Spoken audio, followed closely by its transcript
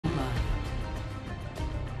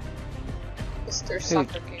Mr. Hey,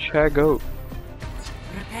 Soccer Gamer. Chad Goat.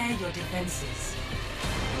 Prepare your defenses.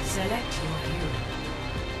 Select your hero.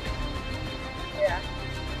 Yeah.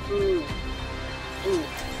 Ooh. Ooh.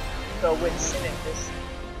 Go Winston at this.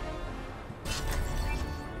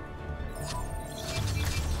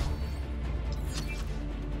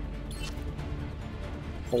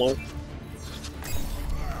 Hello?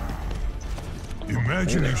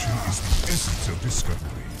 Imagination is the essence of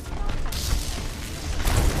discovery.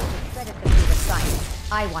 Let it be the science.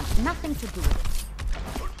 I want nothing to do with it.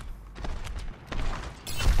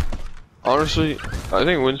 Honestly, I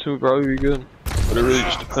think Winston would probably be good. But it really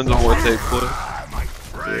just depends on what they play. Yeah.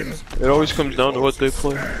 It always comes down to what they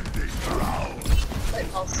play.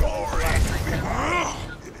 Like also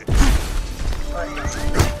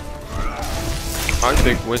I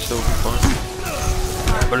think Winston would be fine.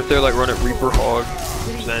 But if they're like running Reaper Hog,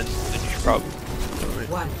 then you should probably. You know what I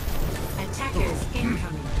mean? 1. Attackers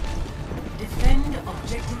incoming. Defend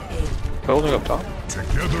objective A. Building up top.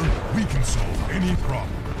 Together, we can solve any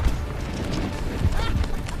problem.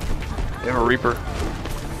 They have a Reaper.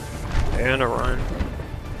 And a Ryan.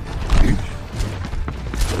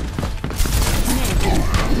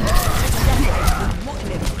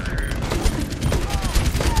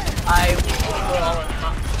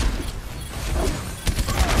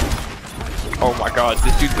 Oh my god,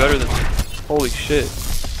 this dude's better than me. Holy shit.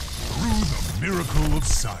 Through the miracle of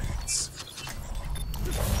science.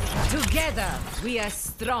 Together, we are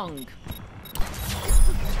strong.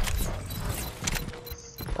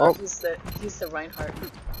 Oh. He's the Reinhardt.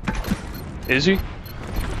 Is he?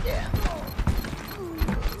 Yeah.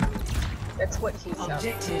 That's what he's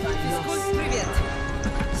Objective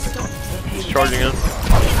He's charging in.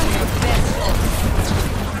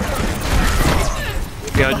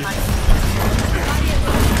 Behind you.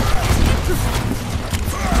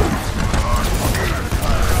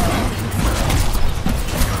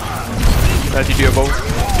 Matthew, do you have both?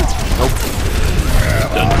 Nope.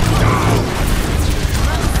 Done.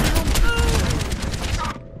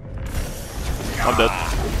 I'm dead.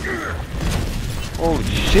 Holy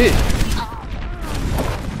shit!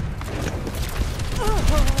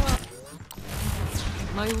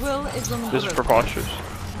 My will is on This is preposterous.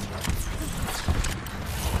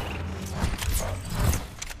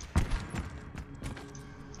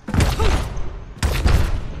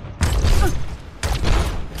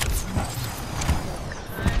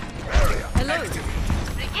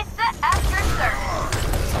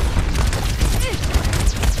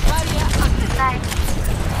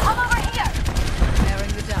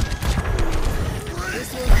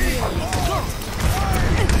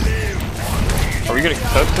 Are we gonna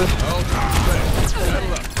contest this?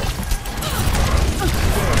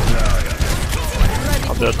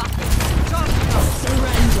 I'm dead.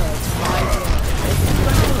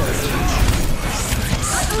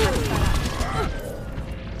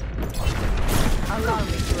 Allow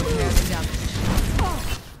me to repair the damage.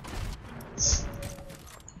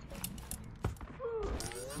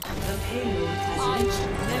 The payload has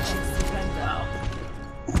reached connection surrender.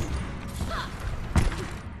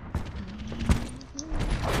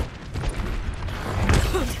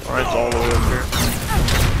 Alright, it's all the way up here.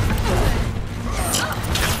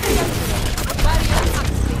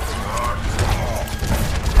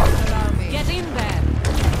 Get in there.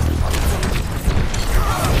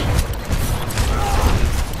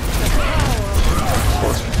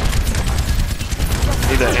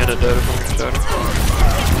 Need that antidote from your shadow.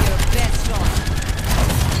 Your best shot.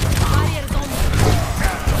 Barrier's on.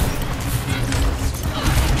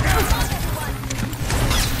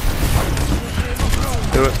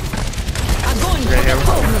 Do it. I'm going Okay, here.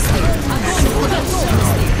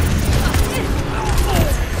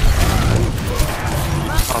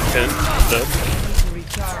 I'm pinned. I'm dead.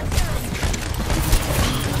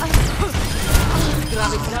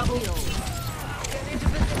 Grab it double.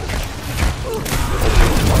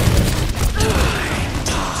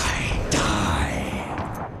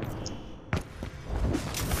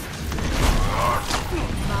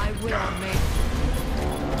 My will make.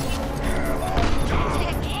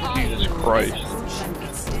 Jesus Christ.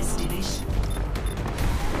 Its destination.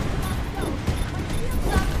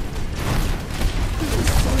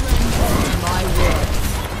 My will.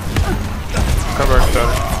 Cover our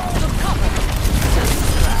shadow.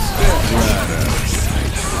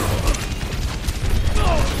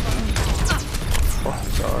 Oh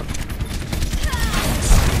god.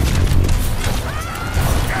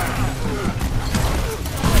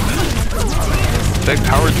 They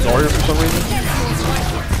powered Zarya for some reason?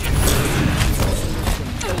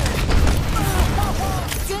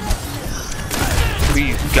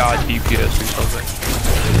 Please, God, DPS or something.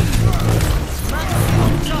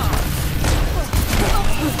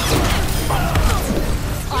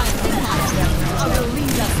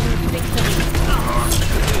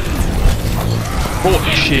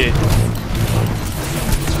 Bullshit.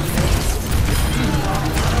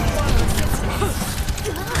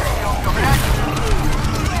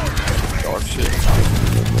 Dog shit.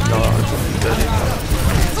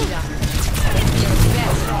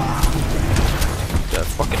 That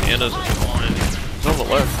fucking Anna's fine. It's on the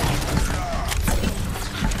left.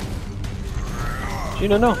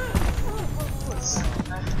 Gina, no. I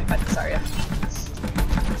got Zarya.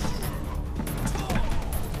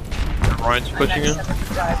 Ryan's pushing in.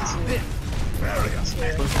 Drive to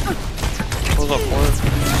What's up, boy?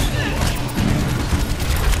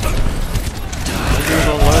 He's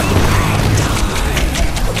on left.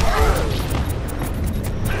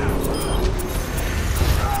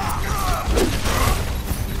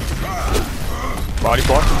 Body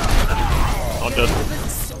block. I'm dead.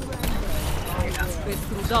 Без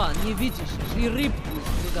труда, не видишь, и рыбку без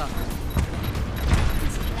труда.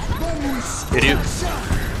 Idiot.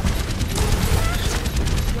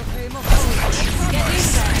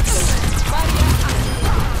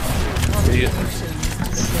 Idiot.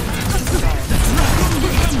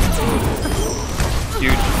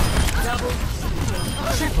 Huge.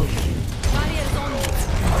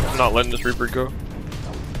 I'm not letting this Reaper go.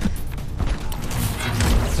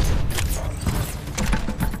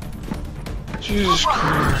 Jesus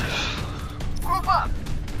Christ.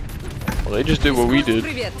 Well, they just did what we did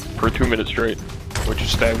for 2 minutes straight, which is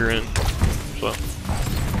stagger in. So.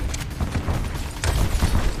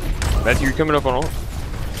 Matthew, you're coming up on all.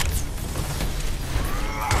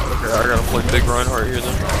 Okay, I gotta play Big Reinhardt here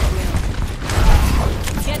then.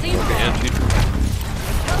 Okay, and teacher.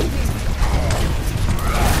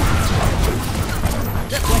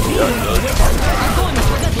 Yeah, it does.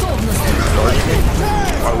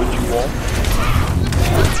 Why would you wall?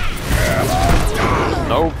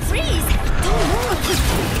 Nope.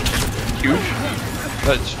 Huge?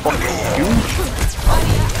 That's fucking huge.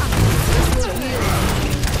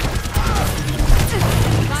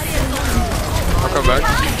 I'll come back.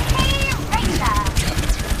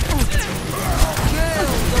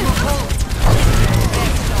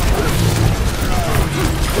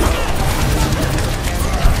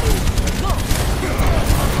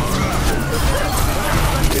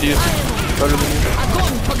 Idiot. Better than you.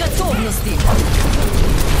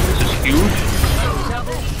 This is huge.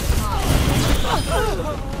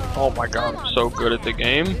 Oh my god, I'm so good at the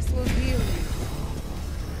game.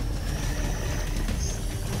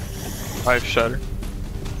 I have Shatter.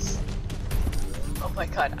 oh my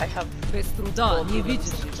god, I have Без труда, не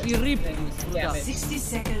видишь, и рыбку без труда. 60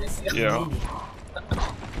 seconds. Yeah.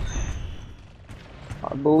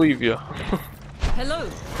 I believe you. Hello.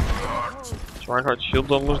 Is Reinhardt's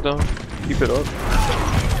shield's almost down? Keep it up.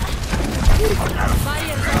 He's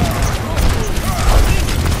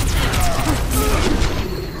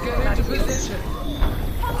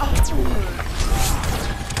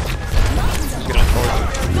gonna torch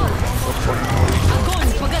it.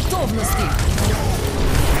 Огонь по готовности.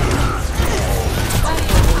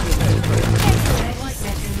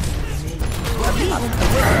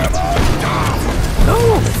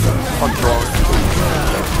 Fuck's wrong.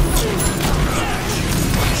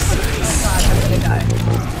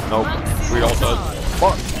 Nope. We all dead.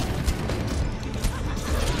 Fuck.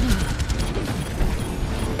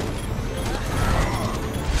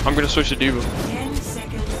 I'm gonna switch to Diva. 10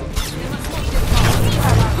 seconds.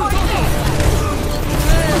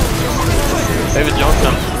 David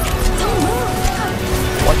Johnson.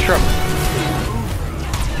 Watch out.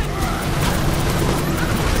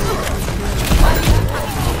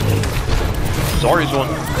 Zarya's one.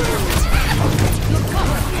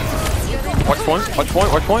 Watch point, watch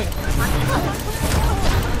point, watch point.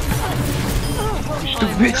 You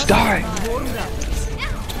stupid bitch, die!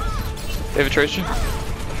 David Tracy.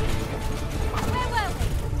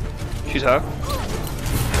 She's half.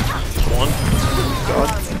 Just one. God.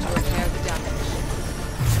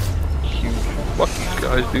 Huge. Fuck these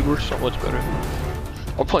guys, dude. We're so much better.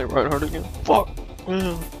 I'll play Reinhardt again. Fuck.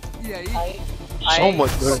 Man. So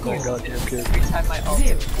much better than that goddamn kid. every time I ult.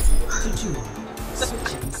 0 to 2.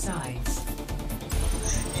 Switching sides.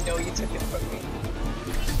 You know you took it from me.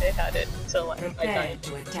 They had it until I Prepare died.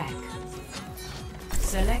 to attack.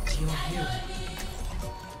 Select your hero.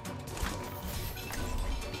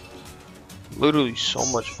 Literally so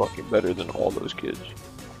much fucking better than all those kids.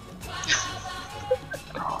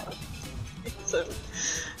 God. So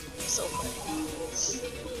funny.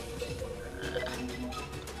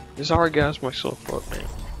 This is how I gas myself up, man.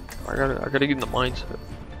 I gotta get in the mindset.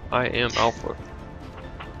 I am alpha.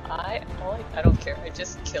 I don't care. I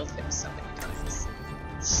just killed him so many times.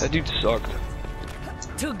 That dude sucked.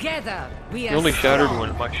 Together, we He are only shattered strong.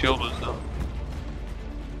 when my shield was down.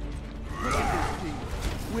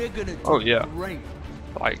 We're gonna do Oh yeah. great.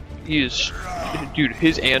 Like, he is... Dude,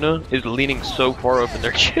 his Anna is leaning so far up in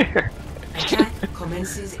their chair. Attack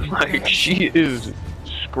commences in Like, she is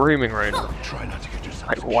screaming right now. Try not to get yourself.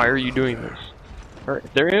 Like, why are you doing this?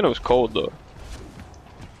 Their Anna's cold though.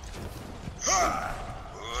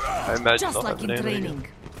 I imagine Just they'll like have an in Anna again. training.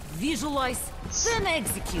 Visualize, then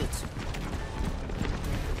execute.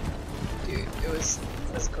 Dude, it was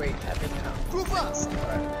great having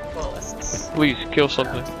coalescence. Please, kill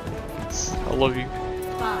something. I love you.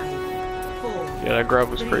 5, 4, Yeah, that grab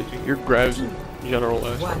was crazy. Your grabs in general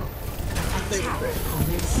last 1. time. Attack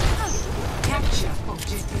commences. Capture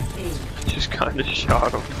objective A. Just kinda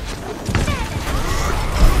shot him.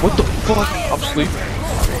 What the fuck? I'm sleeping.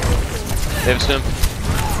 They have sim.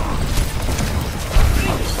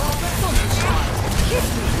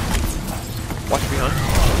 Watch behind.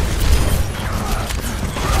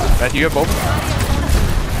 Matt, you have both?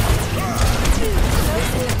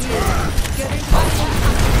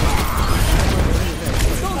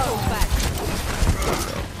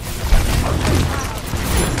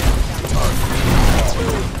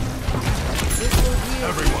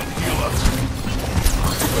 Everyone, heal up.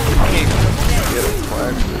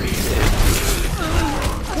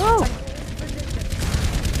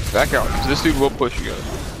 Back out, 'cause this dude will push you guys.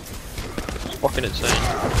 It's fucking insane.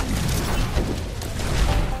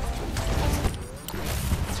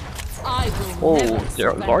 I will Oh,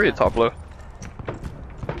 never Zarya top left.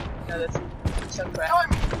 No, that's so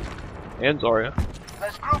crap. And Zarya.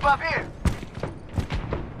 Let's group up here.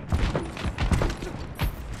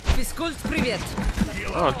 Физкульт, привет.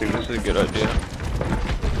 I don't think this is a good idea.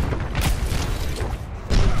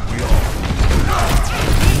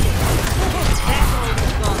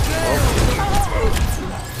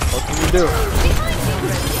 What can you do?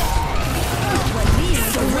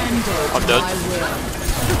 I'm dead.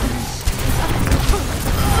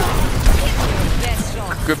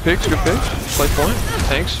 Good picks, good picks. Play point.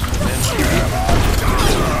 Thanks. And TP.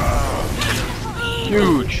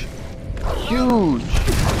 Huge. Huge.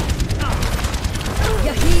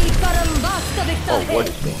 Oh, what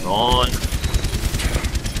is going on?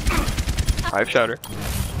 I have shatter.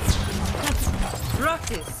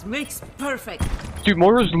 Practice makes perfect. Dude,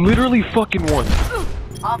 Moira's literally fucking one.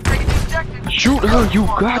 I'm taking the objective. Shoot her, you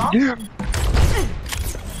goddamn.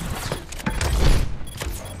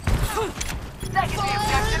 Second the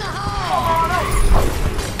objective.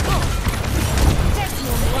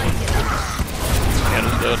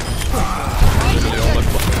 Anna's dead. Literally all my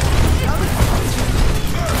fucking.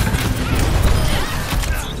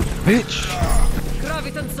 Bitch!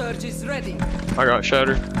 Graviton surge is ready. I got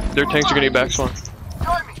shattered. Their tanks are gonna get back spawn.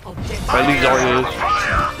 Objective At least Zarya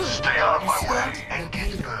is. Stay out of my way and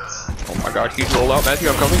get burned. Oh my god, he's rolled out. Matthew,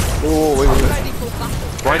 I'm coming. Oh, wait, wait, Ready for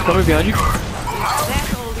battle. Ryan coming behind you.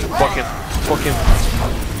 That's all we Fuck him. Fuck him.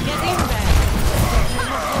 get in there.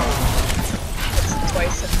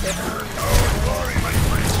 Twice a bit.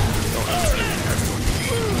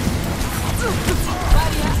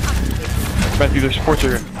 Matthew, their supports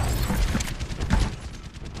are here.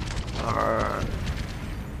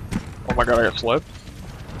 Oh my god, I got slept.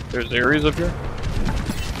 There's areas up here.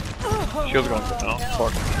 Shield's going for now.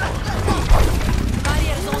 Fuck.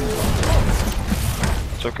 Barriers on.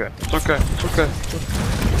 It's okay. It's okay. It's okay.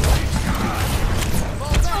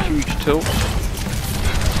 Huge tilt.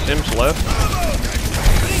 Sims left.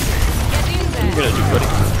 Get in What are you there. gonna do, buddy?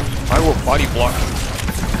 I will body block you.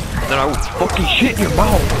 And then I will fucking shit in your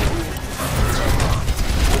mouth.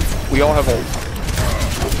 We all have ult.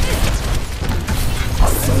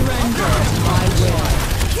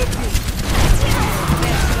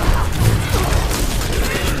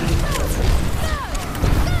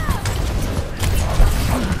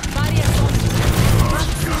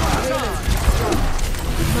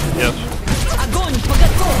 Yes. Огонь по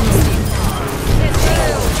готовности.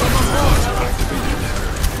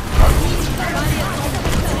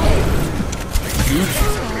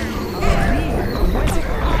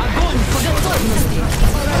 Огонь по готовности.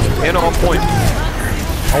 Anna on point.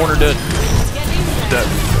 I want her dead. Dead.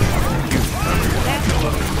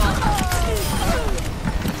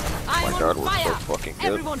 I'm my god, on we're so fire. fucking good.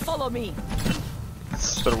 Everyone follow me.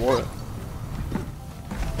 Instead of what?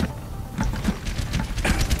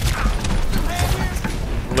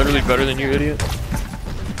 Literally better than you, idiot.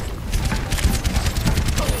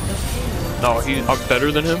 No, I'm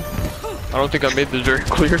better than him. I don't think I made this very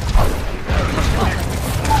clear.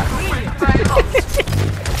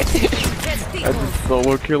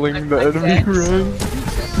 Solo killing the I'm enemy, dead, right?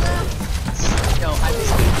 No, I'm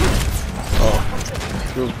just Oh,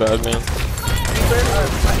 feels bad, man.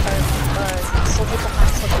 soldier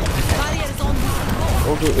behind, soldier behind. Barrier is on me.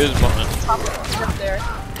 Soldier is behind. Top up there.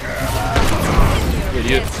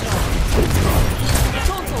 Idiot.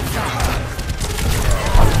 Console stop.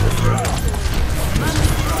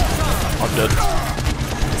 I'm dead.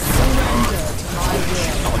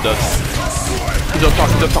 I'm dead. He's up top,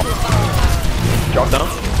 he's up top. Drop down.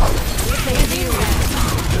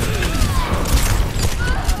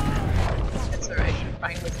 It's alright,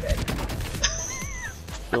 Ryan was dead.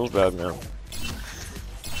 Feels bad, man.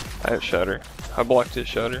 I have shatter. I blocked his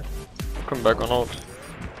shatter. Come back on ult.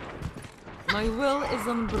 My will is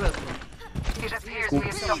unbroken. It appears we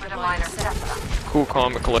have suffered a minor setback. Cool,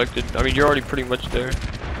 calm, and collected. I mean, you're already pretty much there.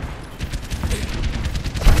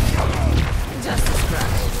 Just a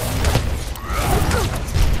scratch.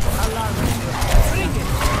 Alarm. Bring it.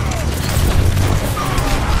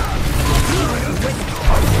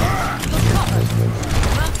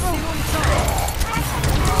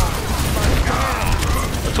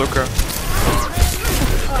 It's okay.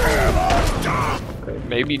 Okay,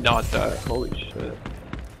 maybe not that. Holy shit.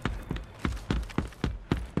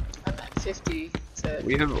 I'm at 50 to...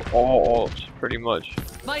 We have all ults, pretty much.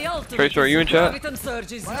 My ultimate Tracer, are you in chat? Graviton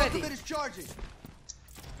Surge is ready. is charging.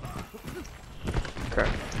 Okay.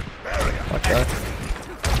 Watch out.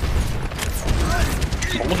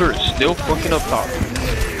 Soldier is still fucking up top.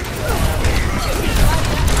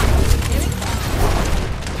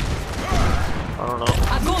 I don't know.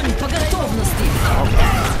 Огонь по готовности.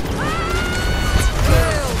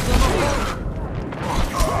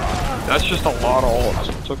 That's just a lot of ults.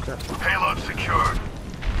 It's okay. Payload secured.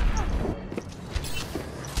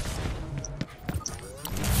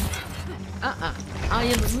 I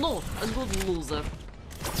am not a good loser.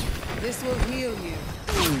 This will heal you.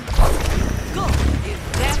 Go. Is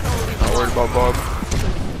that all we Not worried about Bob.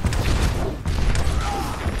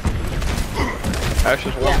 Ash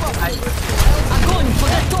is one. Огонь по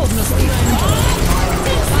готовности.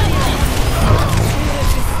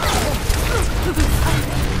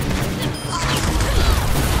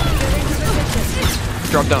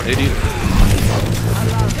 Drop down, idiot.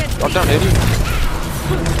 Drop down, idiot.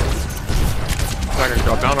 You're not gonna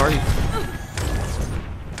drop down, are you?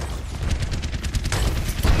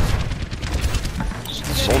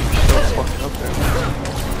 The soldier's still fucking up there.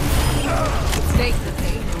 Take the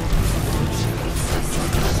pain.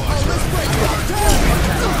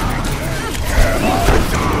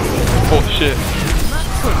 Oh shit.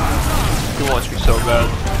 He wants me so bad.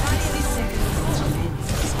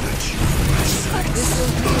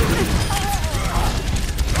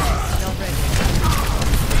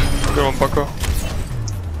 Good on Bucko.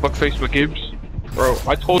 Buckface McGibbs. Bro,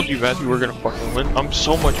 I told you, man, we were gonna fucking win. I'm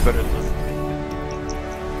so much better than them.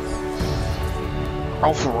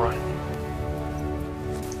 Alpha run.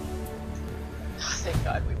 Thank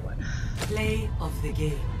God we won. Play of the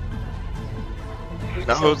game.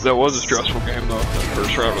 That was a stressful game though. That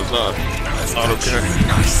first round was not okay.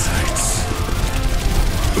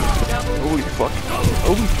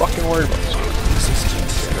 Holy fucking worried about this.